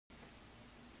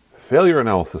Failure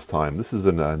analysis time. This is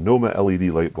a Noma LED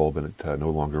light bulb and it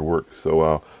no longer works.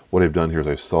 So what I've done here is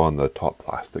I saw on the top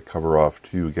plastic cover off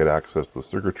to get access to the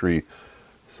circuitry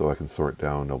so I can sort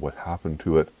down what happened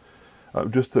to it.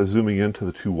 Just zooming into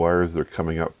the two wires that are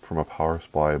coming up from a power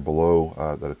supply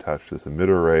below that attach to this emitter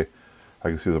array, I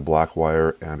can see there's a black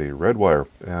wire and a red wire.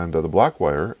 And the black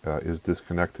wire is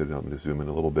disconnected. I'm going to zoom in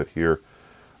a little bit here.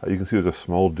 You can see there's a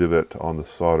small divot on the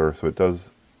solder, so it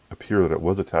does appear that it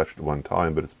was attached at one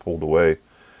time, but it's pulled away.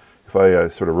 If I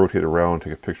sort of rotate around,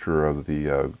 take a picture of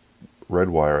the red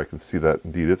wire, I can see that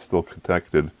indeed it's still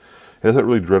connected. It has that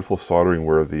really dreadful soldering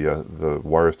where the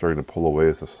wire is starting to pull away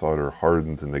as the solder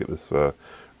hardens, and they get this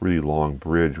really long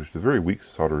bridge, which is a very weak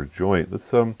solder joint.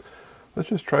 Let's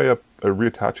just try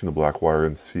reattaching the black wire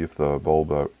and see if the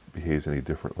bulb behaves any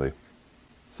differently.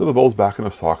 So the bulb's back in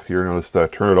a socket here. Now just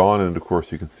turn it on, and of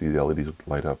course you can see the LEDs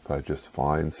light up just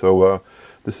fine. So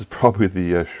this is probably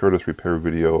the shortest repair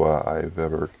video I've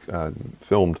ever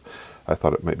filmed. I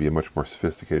thought it might be a much more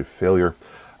sophisticated failure.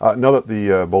 Now that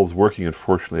the bulb's working,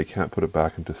 unfortunately I can't put it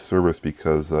back into service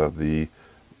because the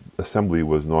assembly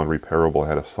was non-repairable. I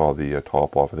had to saw the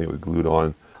top off. I think it was glued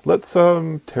on. Let's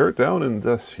tear it down and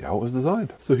see how it was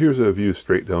designed. So here's a view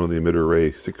straight down of the emitter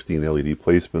array, 16 LED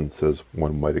placements as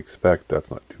one might expect. That's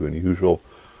not too unusual.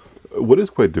 What is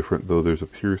quite different though, there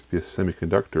appears to be a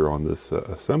semiconductor on this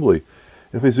assembly.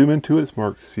 And if I zoom into it, it's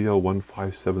marked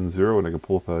CL1570, and I can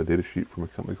pull up a datasheet from a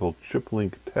company called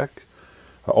ChipLink Tech,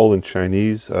 all in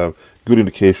Chinese. Good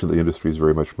indication that the industry is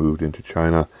very much moved into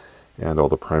China, and all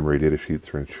the primary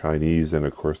datasheets are in Chinese, and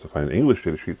of course to find an English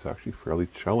datasheet is actually fairly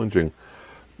challenging.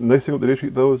 The nice thing about the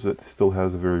datasheet though is it still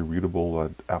has a very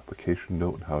readable application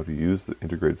note on how to use the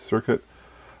integrated circuit.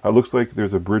 It looks like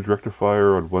there's a bridge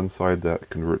rectifier on one side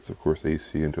that converts, of course,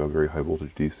 AC into a very high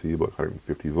voltage DC, about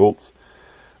 150 volts.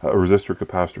 A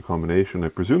resistor-capacitor combination. I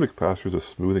presume the capacitor is a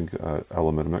smoothing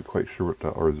element. I'm not quite sure what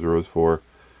R0 is for.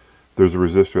 There's a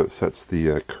resistor that sets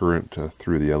the current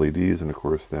through the LEDs, and of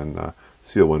course then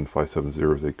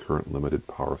CL1570 is a current limited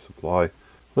power supply.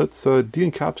 Let's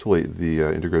de-encapsulate the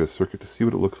integrated circuit to see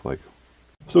what it looks like.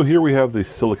 So here we have the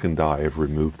silicon die. I've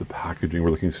removed the packaging.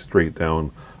 We're looking straight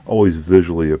down, always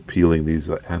visually appealing, these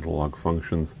analog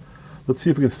functions. Let's see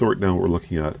if we can sort down what we're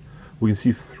looking at. We can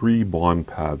see 3 bond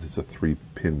pads. It's a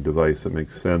 3-pin device. That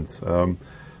makes sense.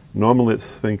 Normally, let's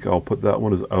think I'll put that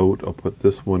one as out, I'll put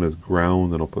this one as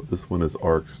ground, and I'll put this one as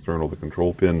our external, the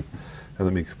control pin. And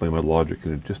let me explain my logic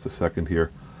in just a second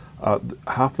here.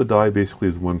 Half the die basically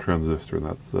is one transistor, and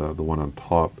that's the one on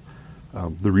top.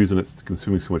 The reason it's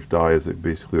consuming so much die is that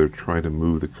basically they're trying to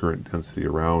move the current density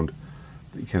around.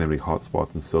 You can't have any hot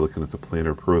spots in silicon. It's a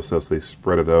planar process. They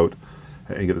spread it out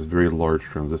and get this very large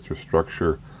transistor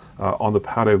structure. On the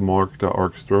pad I've marked our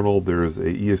external, there's a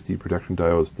Esd Protection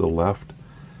Diodes to the left,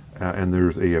 and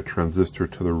there's a transistor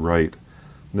to the right.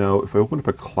 Now, if I open up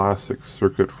a classic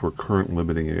circuit for current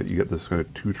limiting it, you get this kind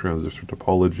of 2 transistor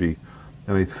topology.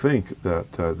 And I think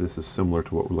that this is similar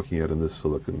to what we're looking at in this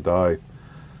silicon die.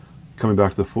 Coming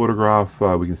back to the photograph,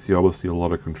 we can see obviously a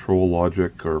lot of control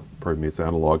logic, or pardon me, it's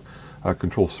analog,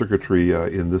 control circuitry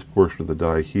in this portion of the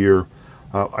die here.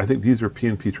 I think these are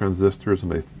Pnp transistors,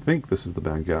 and I think this is the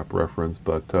band gap reference,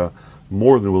 but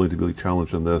more than willing to be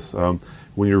challenged on this.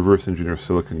 When you reverse engineer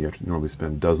silicon, you have to normally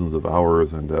spend dozens of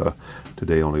hours, and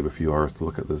today I only have a few hours to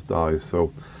look at this die.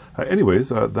 So anyways,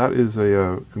 that is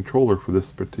a controller for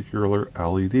this particular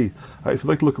LED. If you'd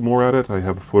like to look more at it, I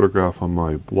have a photograph on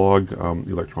my blog,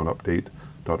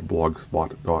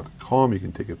 electronupdate.blogspot.com. You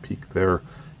can take a peek there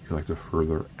if you'd like to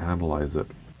further analyze it.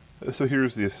 So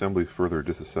here's the assembly further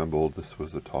disassembled. This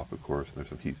was the top, of course, and there's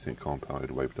some heatsink compounded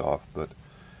wiped off, but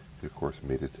it, of course,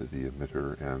 made it to the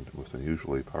emitter and, most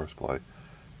unusually, power supply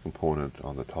component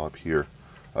on the top here,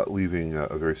 leaving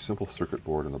a very simple circuit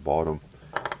board in the bottom.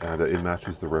 And it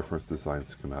matches the reference design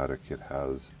schematic. It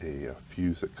has a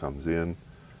fuse that comes in,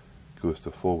 goes to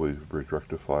full wave bridge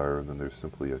rectifier, and then there's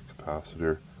simply a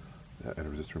capacitor and a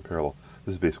resistor in parallel.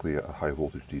 This is basically a high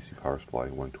voltage DC power supply,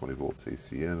 120 volts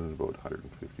AC in and about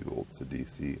 150 volts of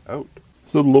DC out.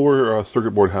 So the lower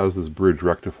circuit board has this bridge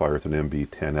rectifier. It's an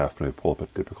MB10F, and I pull up a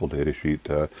typical data sheet.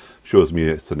 Shows me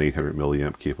it's an 800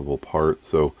 milliamp capable part,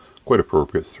 so quite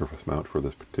appropriate surface mount for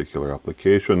this particular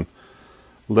application.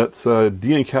 Let's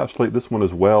de-encapsulate this one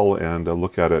as well and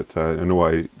look at it. I know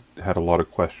I had a lot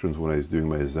of questions when I was doing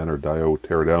my Zener diode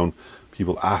teardown.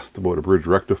 People asked about a bridge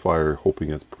rectifier, hoping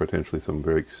it's potentially some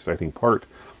very exciting part.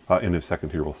 In a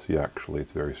second here we'll see actually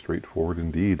it's very straightforward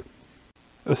indeed.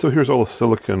 So here's all the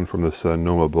silicon from this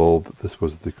Noma bulb. This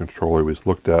was the controller we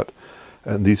looked at.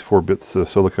 And these 4 bits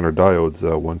silicon are diodes,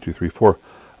 1, 2, 3, 4.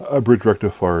 A bridge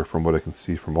rectifier, from what I can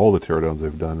see from all the teardowns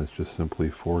I've done, is just simply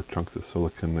 4 chunks of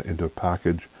silicon into a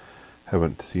package.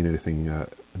 Haven't seen anything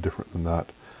different than that.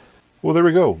 Well, there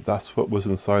we go. That's what was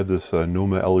inside this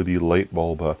Noma LED light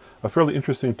bulb. A fairly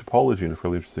interesting topology and a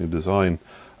fairly interesting design.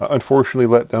 Unfortunately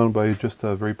let down by just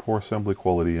a very poor assembly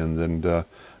quality, and then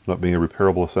not being a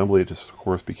repairable assembly, it just of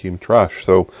course became trash.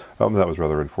 So that was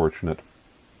rather unfortunate.